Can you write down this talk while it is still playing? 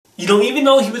You know, even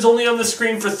though he was only on the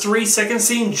screen for 3 seconds,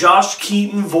 seeing Josh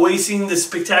Keaton voicing the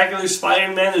Spectacular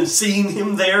Spider-Man and seeing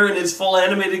him there in his full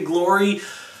animated glory,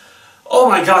 oh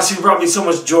my gosh, he brought me so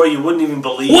much joy you wouldn't even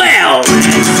believe. Well,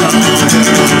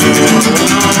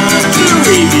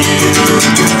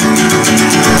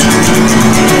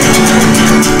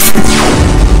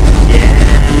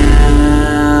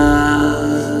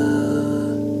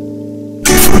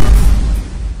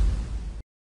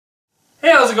 Hey,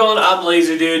 how's it going? I'm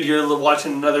Laser Dude. You're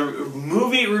watching another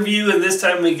movie review, and this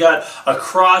time we got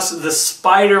Across the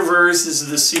Spider-Verse. This is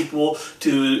the sequel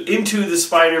to Into the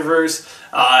Spider-Verse.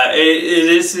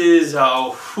 This is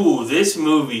this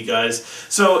movie, guys.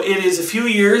 So it is a few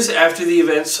years after the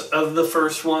events of the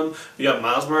first one. We got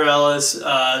Miles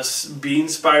Morales being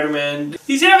Spider-Man.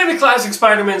 He's having a classic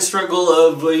Spider-Man struggle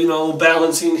of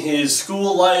balancing his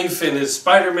school life and his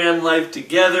Spider-Man life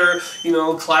together. You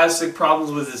know, classic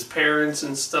problems with his parents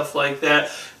and stuff like that.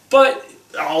 But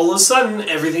all of a sudden,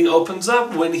 everything opens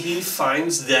up when he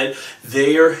finds that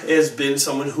there has been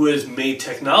someone who has made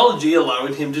technology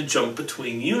allowing him to jump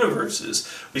between universes.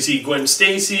 We see Gwen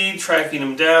Stacy tracking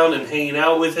him down and hanging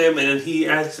out with him, and then he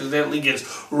accidentally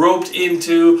gets roped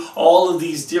into all of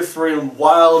these different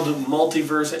wild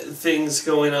multiverse things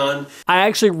going on. I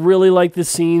actually really like the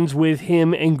scenes with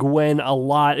him and Gwen a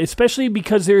lot, especially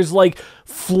because there's like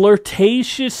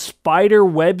flirtatious spider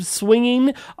web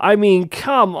swinging. I mean,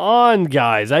 come on,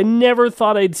 guys. I never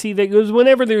thought I'd see that, because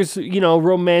whenever there's,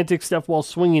 romantic stuff while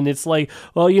swinging, it's like,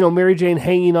 well, Mary Jane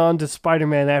hanging on to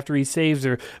Spider-Man after he saves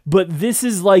her. But this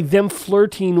is like them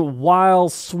flirting while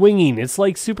swinging. It's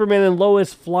like Superman and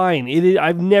Lois flying.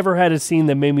 I've never had a scene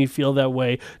that made me feel that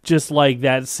way, just like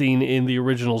that scene in the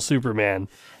original Superman.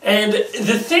 And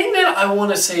the thing that I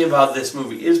want to say about this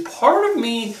movie is part of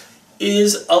me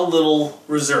is a little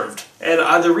reserved.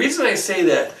 And the reason I say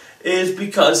that is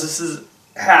because this is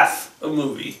half a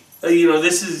movie.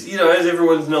 This is, as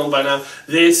everyone's known by now,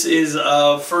 this is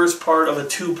a first part of a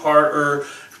two-parter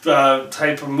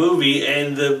type of movie,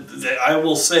 and I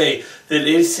will say that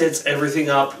it sets everything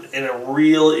up in a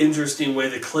real interesting way.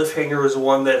 The cliffhanger was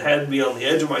one that had me on the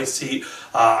edge of my seat.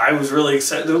 I was really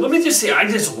excited. Let me just say, I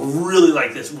just really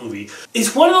like this movie.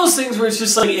 It's one of those things where it's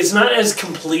just like, it's not as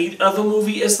complete of a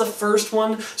movie as the first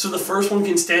one, so the first one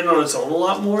can stand on its own a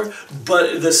lot more,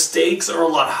 but the stakes are a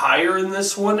lot higher in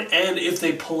this one, and if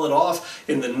they pull it off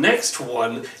in the next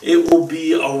one, it will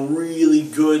be a really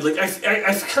good, like,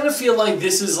 I kind of feel like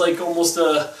this is like almost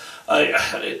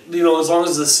as long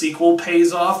as the sequel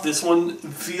pays off, this one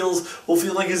will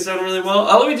feel like it's done really well.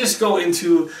 Let me just go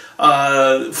into,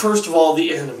 first of all,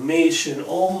 the animation.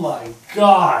 Oh my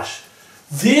gosh.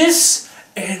 This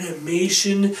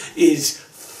animation is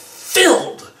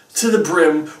filled to the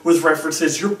brim with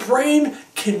references. Your brain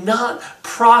cannot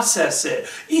process it.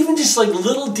 Even just like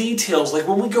little details, like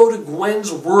when we go to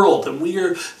Gwen's world and we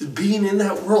are being in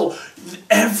that world,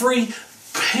 every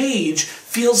page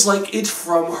feels like it's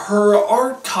from her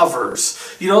art covers.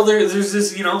 There's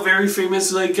this, very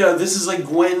famous, like, this is like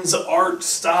Gwen's art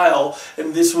style,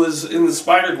 and this was in the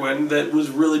Spider-Gwen that was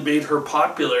really made her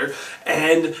popular,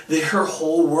 and her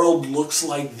whole world looks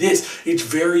like this. It's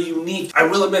very unique. I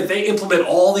will admit, they implement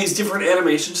all these different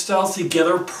animation styles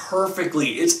together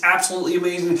perfectly. It's absolutely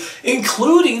amazing,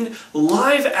 including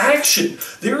live action.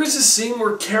 There is a scene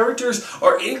where characters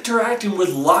are interacting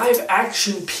with live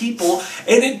action people,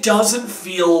 and it doesn't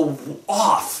feel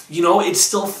off. It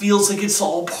still feels like it's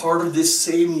all part of this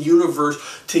same universe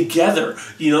together.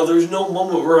 There's no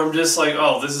moment where I'm just like,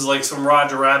 oh, this is like some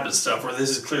Roger Rabbit stuff, or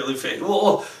this is clearly fake.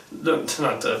 Well, not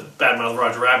to badmouth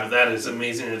Roger Rabbit, that is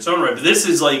amazing in its own right, but this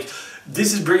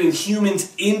is bringing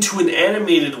humans into an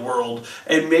animated world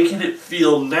and making it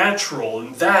feel natural,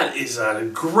 and that is a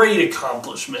great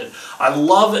accomplishment. I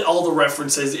love all the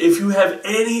references. If you have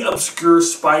any obscure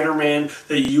Spider-Man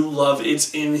that you love,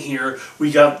 it's in here.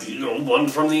 We got one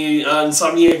from the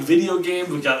Insomniac video game.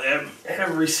 We got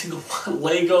every single one.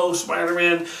 Lego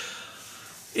Spider-Man.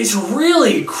 It's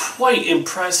really quite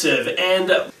impressive. And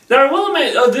now I will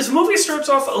admit, this movie starts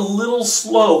off a little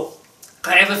slow.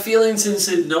 I have a feeling, since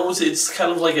it knows it's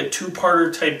kind of like a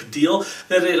two-parter type deal,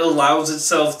 that it allows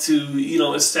itself to,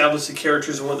 establish the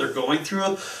characters and what they're going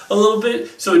through a little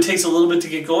bit. So it takes a little bit to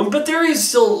get going. But there is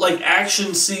still, like,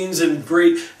 action scenes and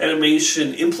great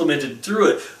animation implemented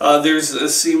through it. There's a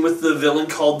scene with the villain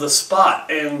called The Spot.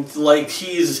 And, like,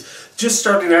 he's just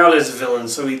starting out as a villain,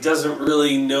 so he doesn't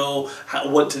really know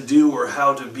what to do or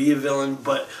how to be a villain.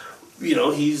 But,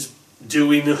 he's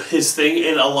doing his thing,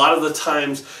 and a lot of the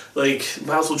times, like,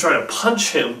 Miles will try to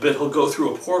punch him, but he'll go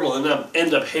through a portal and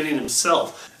end up hitting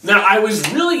himself. Now, I was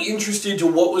really interested to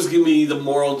what was going to be the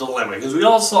moral dilemma, because we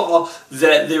all saw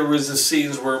that there was the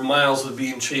scenes where Miles was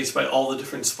being chased by all the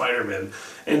different Spider-Men,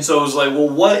 and so I was like, well,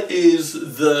 what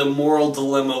is the moral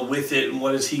dilemma with it, and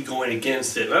what is he going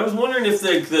against it? And I was wondering if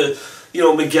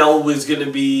Miguel was going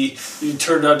to be,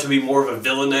 turned out to be more of a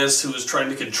villainess who was trying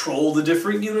to control the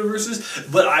different universes,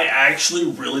 but I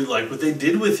actually really like what they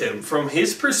did with him. From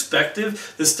his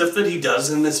perspective, the stuff that he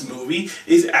does in this movie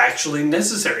is actually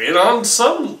necessary, and on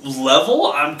some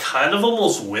level, I'm kind of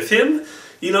almost with him.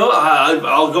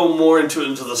 I'll go more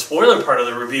into the spoiler part of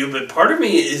the review, but part of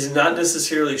me is not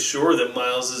necessarily sure that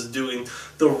Miles is doing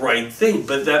the right thing,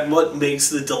 but that what makes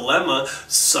the dilemma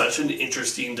such an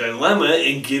interesting dilemma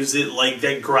and gives it like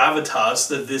that gravitas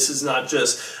that this is not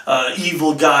just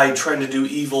evil guy trying to do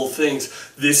evil things.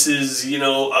 This is,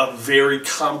 a very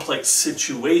complex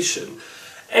situation.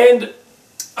 And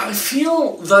I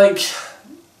feel like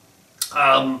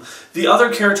the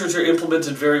other characters are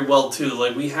implemented very well too.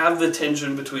 Like, we have the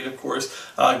tension between, of course,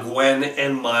 Gwen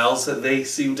and Miles, that they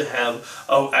seem to have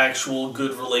an actual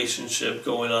good relationship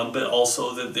going on, but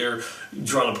also that they're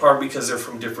drawn apart because they're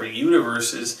from different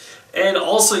universes. And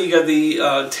also you got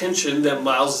the tension that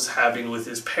Miles is having with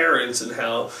his parents and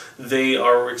how they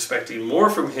are expecting more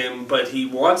from him, but he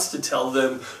wants to tell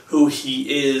them who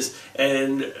he is,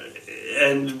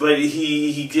 but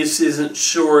he just isn't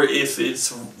sure if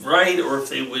it's right or if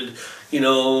they would,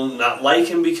 not like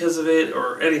him because of it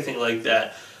or anything like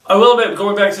that. I will admit,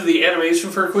 going back to the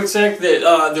animation for a quick sec,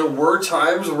 that there were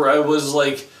times where I was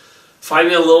like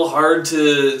finding it a little hard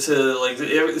to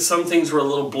some things were a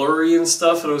little blurry and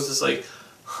stuff, and I was just like,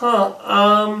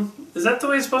 is that the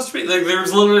way it's supposed to be? Like, there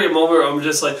was literally a moment where I'm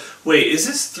just like, wait, is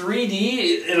this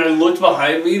 3D? And I looked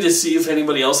behind me to see if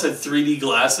anybody else had 3D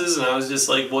glasses, and I was just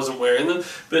like, wasn't wearing them.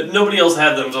 But nobody else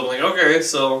had them, so I'm like, okay,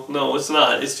 so no, it's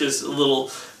not. It's just a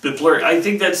little bit blurry. I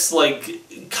think that's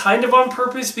like kind of on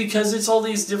purpose because it's all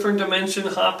these different dimension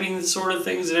hopping sort of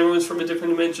things, and everyone's from a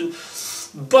different dimension.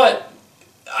 But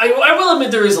I will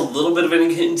admit there is a little bit of an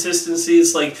inconsistency.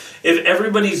 It's like, if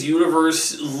everybody's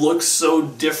universe looks so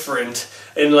different,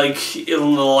 and like in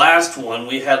the last one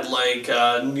we had like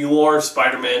Noir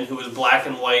Spider-Man who was black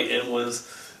and white and was,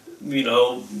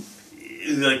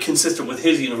 consistent with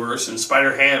his universe, and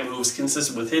Spider-Ham who was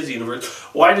consistent with his universe.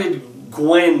 Why did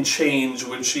Gwen change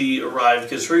when she arrived?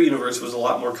 Because her universe was a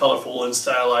lot more colorful and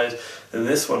stylized than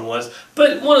this one was.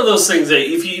 But one of those things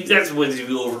that that's when you're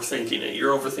overthinking it.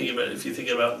 You're overthinking it if you think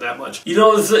about it that much. In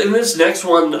this next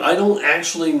one, I don't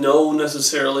actually know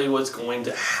necessarily what's going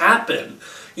to happen.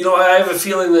 I have a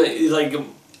feeling that,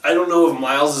 I don't know if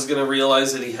Miles is going to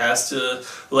realize that he has to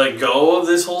let go of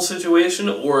this whole situation,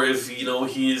 or if,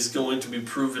 he is going to be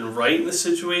proven right in the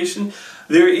situation.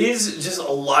 There is just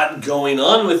a lot going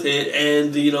on with it,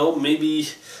 and, maybe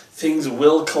things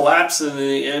will collapse in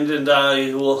the end, and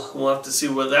we'll have to see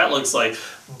what that looks like.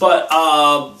 But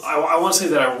I want to say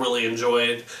that I really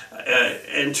enjoyed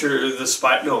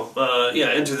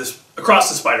Across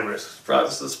the Spider-Verse.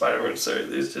 Across the Spider-Verse. Sorry,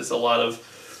 there's just a lot of...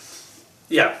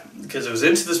 Yeah, because it was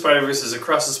Into the Spider-Verse, is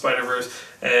Across the Spider-Verse,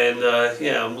 and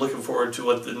I'm looking forward to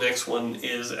what the next one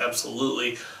is,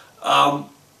 absolutely. I'm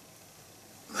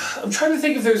trying to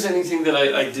think if there's anything that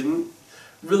I didn't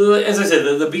really... As I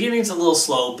said, the beginning's a little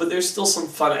slow, but there's still some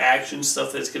fun action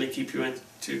stuff that's going to keep you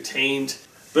entertained.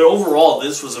 But overall,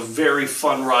 this was a very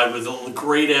fun ride with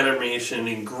great animation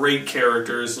and great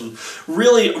characters and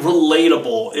really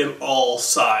relatable in all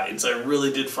sides. I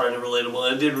really did find it relatable.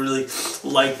 I did really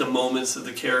like the moments that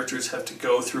the characters have to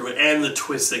go through and the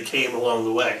twists that came along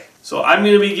the way. So I'm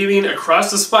going to be giving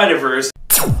Across the Spider-Verse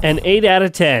an 8 out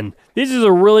of 10. This is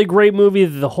a really great movie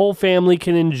that the whole family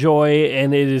can enjoy,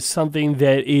 and it is something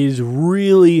that is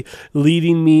really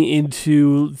leading me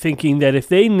into thinking that if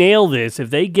they nail this, if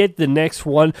they get the next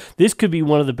one, this could be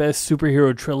one of the best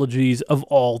superhero trilogies of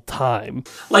all time.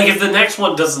 Like, if the next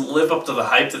one doesn't live up to the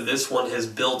hype that this one has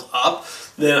built up,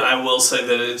 then I will say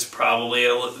that it's probably,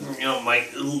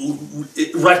 might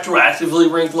retroactively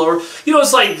rank lower.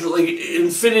 It's like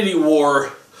Infinity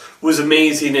War was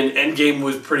amazing and Endgame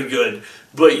was pretty good,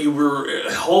 but you were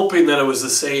hoping that it was the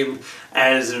same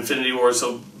as Infinity War,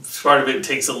 so part of it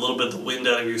takes a little bit of the wind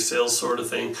out of your sails sort of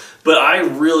thing. But I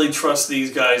really trust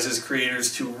these guys as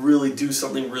creators to really do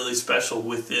something really special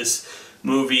with this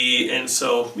movie, and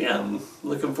so yeah, I'm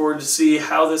looking forward to see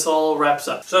how this all wraps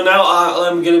up. So now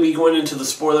I'm going to be going into the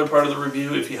spoiler part of the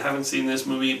review. If you haven't seen this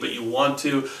movie but you want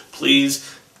to, please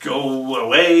go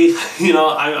away.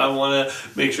 I want to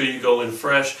make sure you go in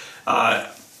fresh.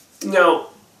 Now,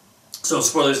 So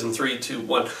spoilers in 3, 2,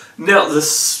 1. Now,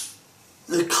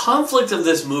 the conflict of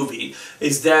this movie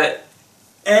is that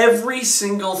every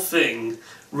single thing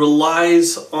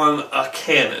relies on a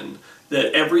canon.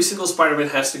 That every single Spider-Man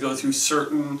has to go through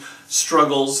certain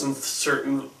struggles and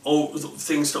certain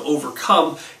things to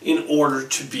overcome in order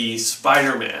to be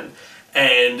Spider-Man.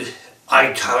 And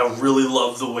I kind of really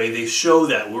love the way they show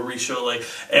that, where we show like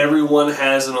everyone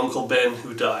has an Uncle Ben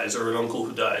who dies, or an uncle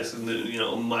who dies. And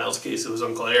in Miles' case, it was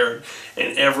Uncle Aaron.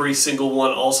 And every single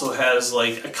one also has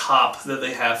like a cop that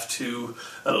they have to,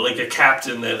 like a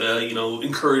captain that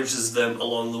encourages them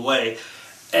along the way.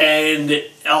 And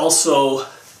also,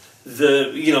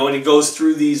 and it goes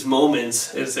through these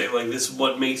moments and say like, this is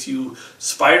what makes you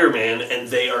Spider-Man, and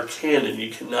they are canon, you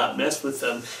cannot mess with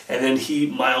them. And then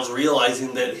Miles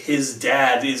realizing that his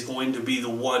dad is going to be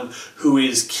the one who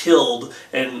is killed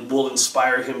and will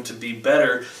inspire him to be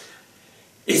better.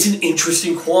 It's an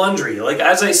interesting quandary. Like,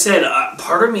 as I said,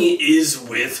 part of me is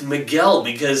with Miguel,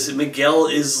 because Miguel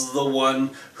is the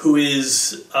one who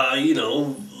is,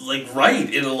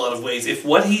 right in a lot of ways. If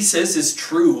what he says is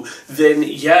true, then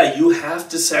yeah, you have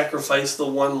to sacrifice the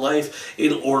one life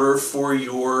in order for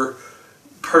your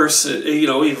person,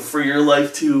 for your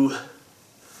life to,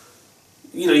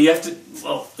 you have to,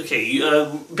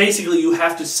 basically you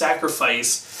have to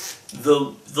sacrifice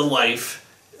the life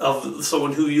of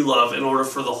someone who you love in order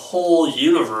for the whole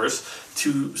universe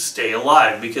to stay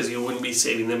alive, because you wouldn't be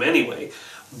saving them anyway.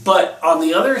 But on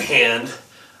the other hand,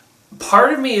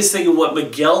 part of me is thinking what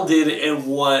Miguel did and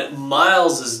what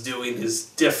Miles is doing is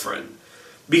different.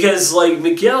 Because, like,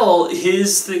 Miguel,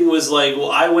 his thing was like,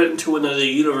 well, I went into another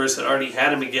universe that already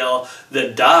had a Miguel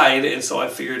that died, and so I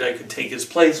figured I could take his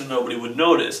place and nobody would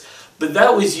notice. But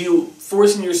that was you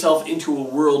forcing yourself into a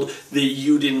world that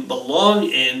you didn't belong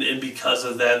in, and because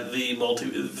of that, the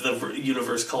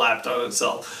universe collapsed on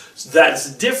itself. So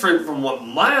that's different from what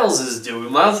Miles is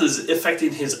doing. Miles is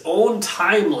affecting his own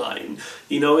timeline.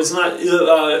 It's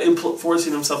not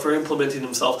forcing himself or implementing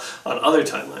himself on other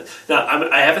timelines. Now,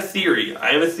 I have a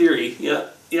theory.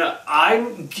 Yeah,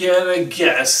 I'm gonna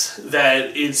guess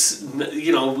that it's,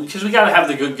 because we gotta have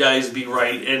the good guys be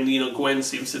right, and, Gwen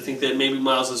seems to think that maybe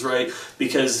Miles is right,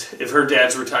 because if her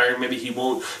dad's retired, maybe he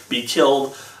won't be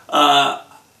killed.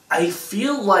 I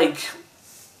feel like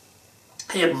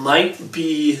it might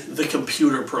be the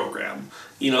computer program,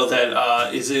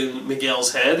 that is in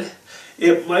Miguel's head.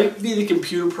 It might be the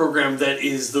computer program that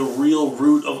is the real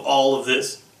root of all of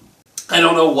this. I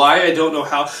don't know why, I don't know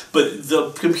how, but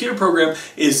the computer program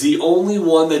is the only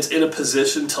one that's in a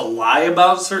position to lie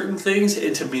about certain things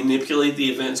and to manipulate the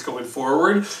events going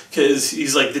forward, because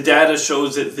he's like, the data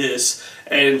shows it this,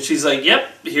 and she's like, yep,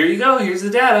 here you go, here's the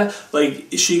data. Like,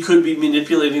 she could be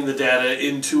manipulating the data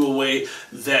into a way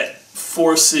that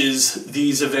forces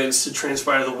these events to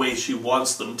transpire the way she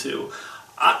wants them to.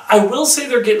 I will say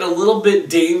they're getting a little bit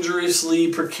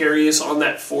dangerously precarious on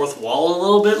that fourth wall a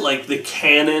little bit, like the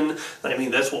canon. I mean,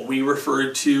 that's what we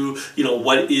referred to,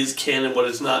 what is canon, what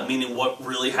is not, meaning what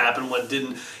really happened, what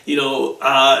didn't.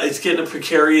 It's getting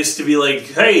precarious to be like,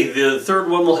 hey, the third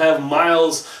one will have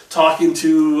Miles talking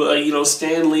to,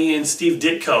 Stan Lee and Steve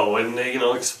Ditko, and,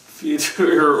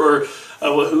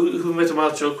 who met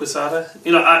Miles, Joe Quesada?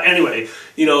 Anyway,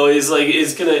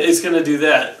 it's gonna do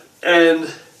that.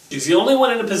 And she's the only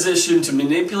one in a position to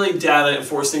manipulate data and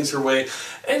force things her way.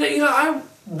 And, I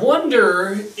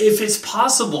wonder if it's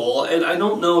possible, and I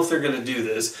don't know if they're going to do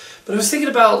this, but I was thinking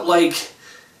about, like,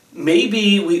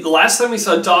 maybe the last time we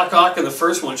saw Doc Ock in the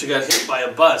first one, she got hit by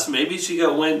a bus. Maybe she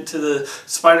went to the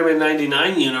Spider-Man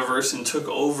 99 universe and took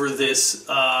over this,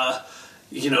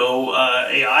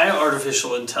 AI,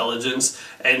 artificial intelligence,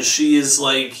 and she is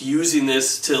like using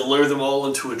this to lure them all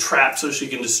into a trap so she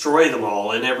can destroy them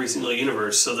all in every single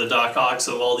universe, so the Doc Ocks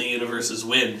of all the universes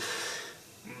win.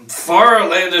 Far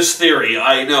outlandish theory,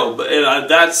 I know, but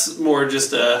that's more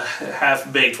just a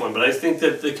half-baked one, but I think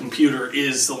that the computer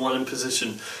is the one in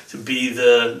position to be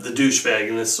the douchebag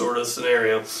in this sort of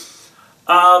scenario.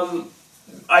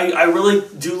 I really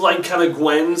do like kind of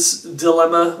Gwen's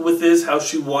dilemma with this, how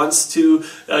she wants to,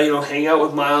 hang out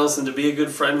with Miles and to be a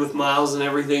good friend with Miles and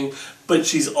everything, but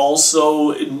she's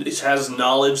also, has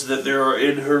knowledge that there are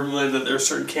in her mind that there are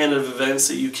certain canon of events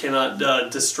that you cannot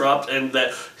disrupt, and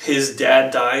that his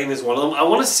dad dying is one of them. I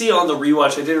want to see on the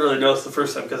rewatch, I didn't really notice the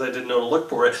first time because I didn't know to look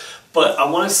for it, but I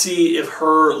want to see if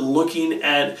her looking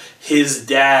at his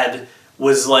dad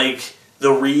was like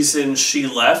the reason she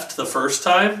left the first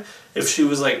time. If she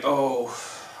was like, oh,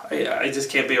 I just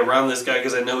can't be around this guy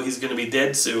because I know he's going to be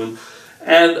dead soon.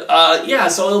 And yeah,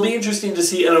 so it'll be interesting to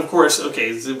see. And of course,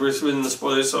 okay, we're in the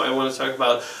spoilers, so I want to talk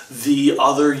about the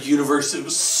other universe. It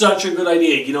was such a good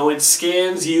idea. You know, it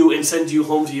scans you and sends you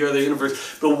home to your other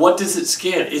universe. But what does it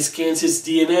scan? It scans his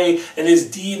DNA, and his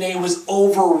DNA was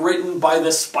overwritten by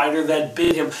the spider that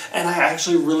bit him. And I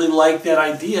actually really like that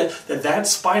idea that that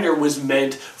spider was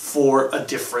meant for a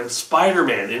different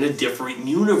Spider-Man in a different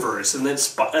universe, and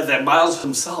that Miles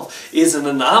himself is an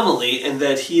anomaly, and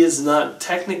that he is not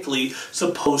technically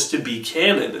supposed to be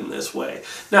canon in this way.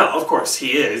 Now, of course,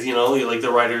 he is, you know, like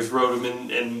the writers wrote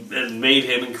him and made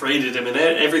him and created him and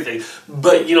everything,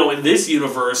 but, you know, in this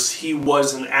universe, he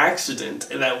was an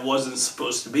accident, and that wasn't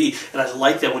supposed to be, and I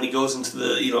like that when he goes into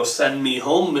the, you know, send me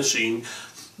home machine,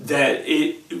 that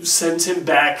it sends him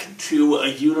back to a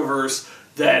universe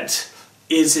that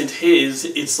isn't his.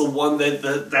 It's the one that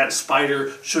that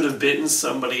spider should have bitten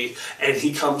somebody, and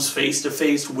he comes face to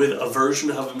face with a version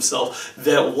of himself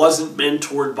that wasn't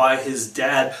mentored by his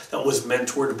dad, that was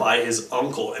mentored by his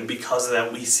uncle. And because of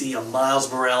that, we see a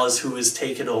Miles Morales who is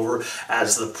taken over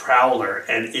as the Prowler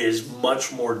and is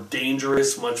much more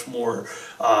dangerous, much more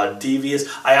devious.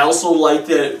 I also like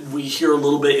that we hear a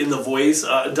little bit in the voice.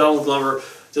 Donald Glover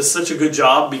does such a good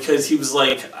job, because he was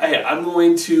like, I'm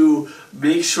going to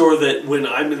make sure that when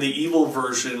I'm in the evil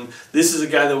version, this is a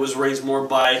guy that was raised more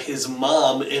by his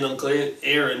mom and Uncle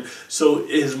Aaron, so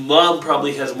his mom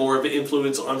probably has more of an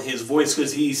influence on his voice,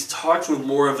 because he's talked with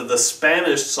more of the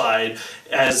Spanish side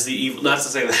as the evil. Not to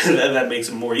say that makes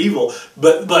him more evil,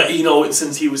 but you know,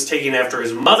 since he was taking after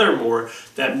his mother more,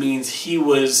 that means he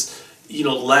was, you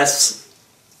know, less.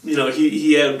 You know,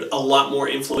 he had a lot more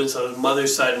influence on his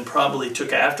mother's side and probably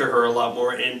took after her a lot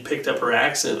more and picked up her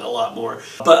accent a lot more.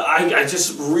 But I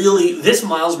just really, this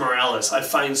Miles Morales, I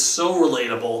find so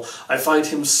relatable. I find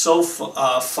him so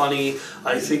funny.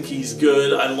 I think he's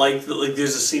good. I like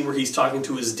there's a scene where he's talking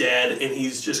to his dad and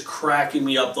he's just cracking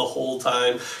me up the whole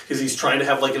time, because he's trying to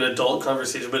have like an adult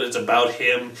conversation, but it's about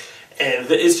him.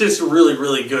 And it's just really,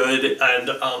 really good.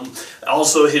 And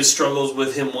also his struggles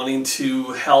with him wanting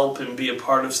to help and be a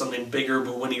part of something bigger,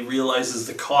 but when he realizes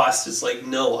the cost, it's like,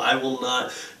 no, I will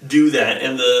not do that.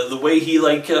 And the way he,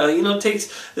 like, you know, takes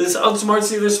this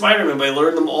outsmarts the other Spider-Man by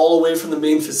luring them all away from the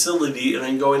main facility and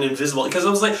then going invisible. Because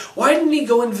I was like, why didn't he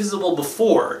go invisible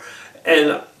before?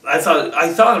 And I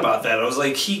thought about that. I was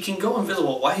like, he can go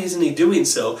invisible. Why isn't he doing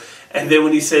so? And then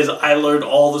when he says, I lured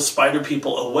all the spider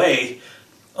people away,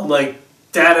 I'm like,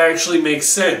 that actually makes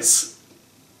sense.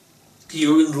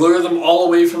 You lure them all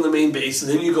away from the main base, and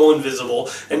then you go invisible,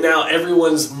 and now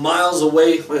everyone's miles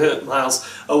away from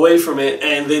it,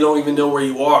 and they don't even know where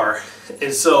you are.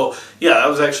 And so, yeah, that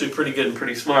was actually pretty good and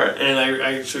pretty smart, and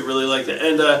I actually really liked it.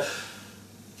 And,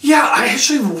 yeah, I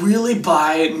actually really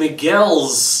buy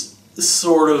Miguel's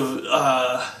sort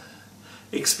of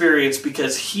experience,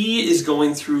 because he is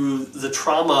going through the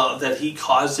trauma that he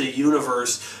caused a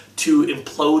universe to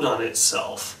implode on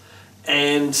itself,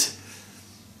 and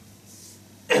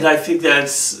I think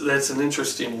that's an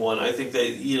interesting one. I think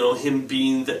that, you know, him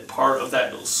being that part of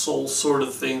that soul sort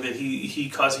of thing, that he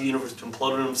caused the universe to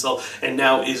implode on himself and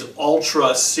now is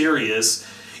ultra serious.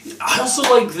 I also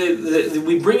like that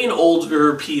we bring in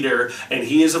older Peter, and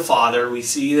he is a father. We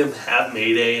see him have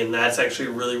Mayday, and that's actually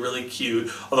really, really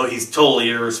cute. Although he's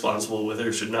totally irresponsible with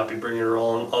her, should not be bringing her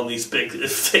on these big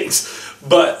things.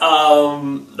 But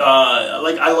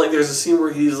there's a scene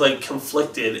where he's like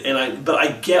conflicted, but I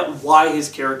get why his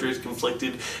character is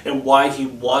conflicted and why he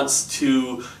wants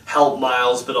to help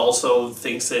Miles, but also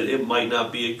thinks that it might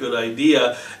not be a good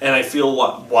idea. And I feel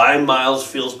why Miles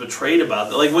feels betrayed about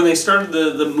that. Like when they started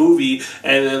the movie,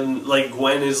 and then like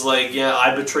Gwen is like, yeah,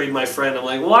 I betrayed my friend. I'm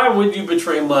like, why would you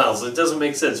betray Miles? It doesn't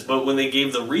make sense. But when they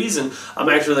gave the reason, I'm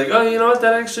actually like, oh, you know what?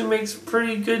 That actually makes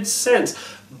pretty good sense.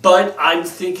 But I'm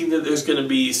thinking that there's going to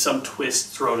be some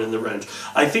twist thrown in the wrench.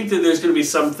 I think that there's going to be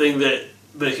something that.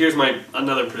 But here's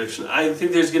another prediction. I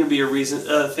think there's going to be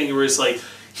a thing where it's like,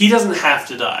 he doesn't have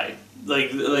to die.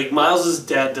 Like Miles'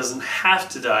 dad doesn't have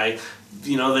to die.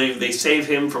 You know, they save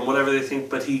him from whatever they think,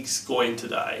 but he's going to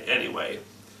die anyway.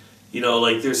 You know,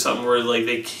 like there's something where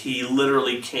like he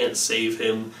literally can't save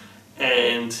him,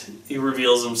 and he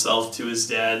reveals himself to his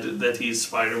dad that he's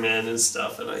Spider-Man and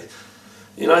stuff. And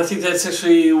I think that's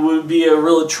actually would be a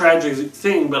really tragic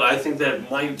thing, but I think that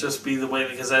might just be the way,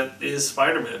 because that is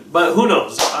Spider-Man. But who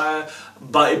knows?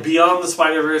 But Beyond the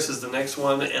Spider-Verse is the next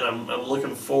one, and I'm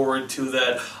looking forward to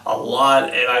that a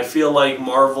lot. And I feel like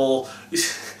Marvel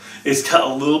is got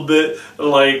a little bit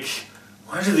like,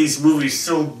 why are these movies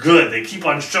so good? They keep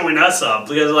on showing us up,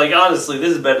 because like honestly,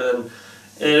 this is better than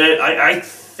And I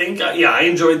think, yeah, I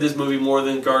enjoyed this movie more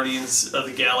than Guardians of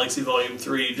the Galaxy Volume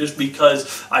 3, just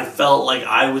because I felt like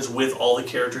I was with all the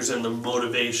characters and the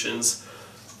motivations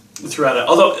throughout it.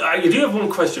 Although, I do have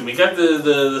one question. We got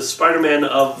the Spider-Man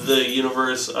of the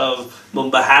universe of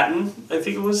Manhattan, I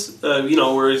think it was,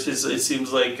 where it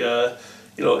seems like,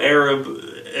 Arab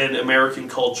and American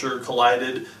culture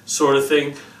collided sort of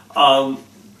thing.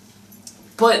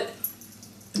 But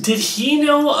did he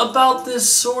know about this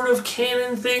sort of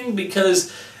canon thing?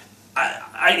 Because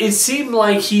it seemed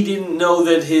like he didn't know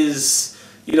that his,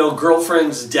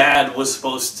 girlfriend's dad was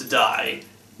supposed to die.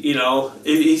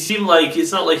 It seemed like,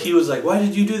 it's not like he was like, why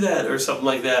did you do that? Or something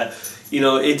like that.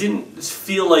 It didn't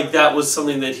feel like that was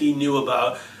something that he knew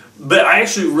about. But I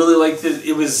actually really liked that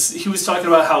he was talking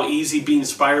about how easy being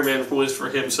Spider-Man was for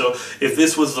him. So if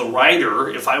this was the writer,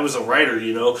 if I was a writer,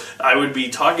 I would be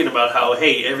talking about how,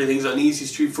 hey, everything's on easy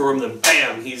street for him, then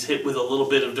bam, he's hit with a little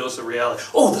bit of dose of reality.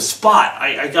 Oh, the Spot.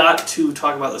 I got to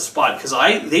talk about the Spot, because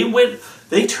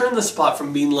they turned the Spot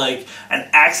from being like an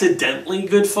accidentally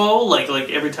good foe, like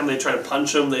every time they try to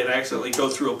punch him, they'd accidentally go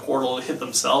through a portal and hit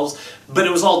themselves, but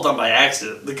it was all done by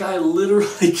accident. The guy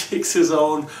literally kicks his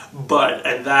own butt,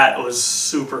 and that was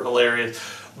super hilarious.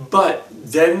 But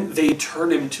then they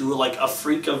turn him to like a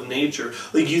freak of nature.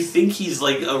 Like, you think he's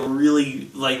like a really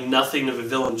like nothing of a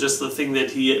villain, just the thing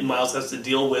that Miles has to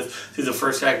deal with through the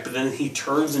first act, but then he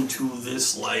turns into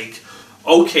this like,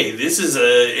 okay, this is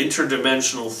a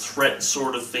interdimensional threat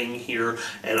sort of thing here,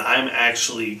 and I'm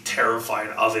actually terrified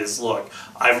of his look.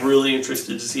 I'm really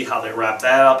interested to see how they wrap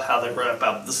that up, how they wrap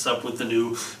up the stuff with the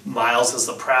new Miles as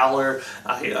the Prowler.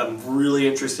 I'm really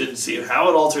interested to see how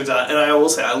it all turns out, and I will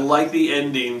say, I like the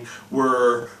ending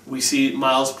where we see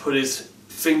Miles put his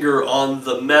finger on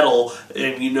the metal,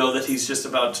 and you know that he's just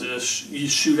about to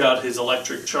shoot out his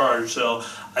electric charge, so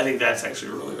I think that's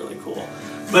actually really, really cool.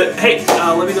 But hey,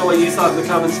 let me know what you thought in the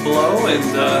comments below, and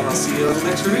I'll see you on the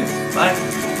next review. Bye.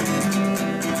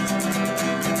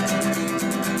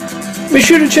 Be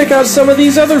sure to check out some of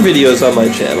these other videos on my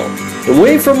channel. And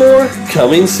wait for more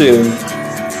coming soon.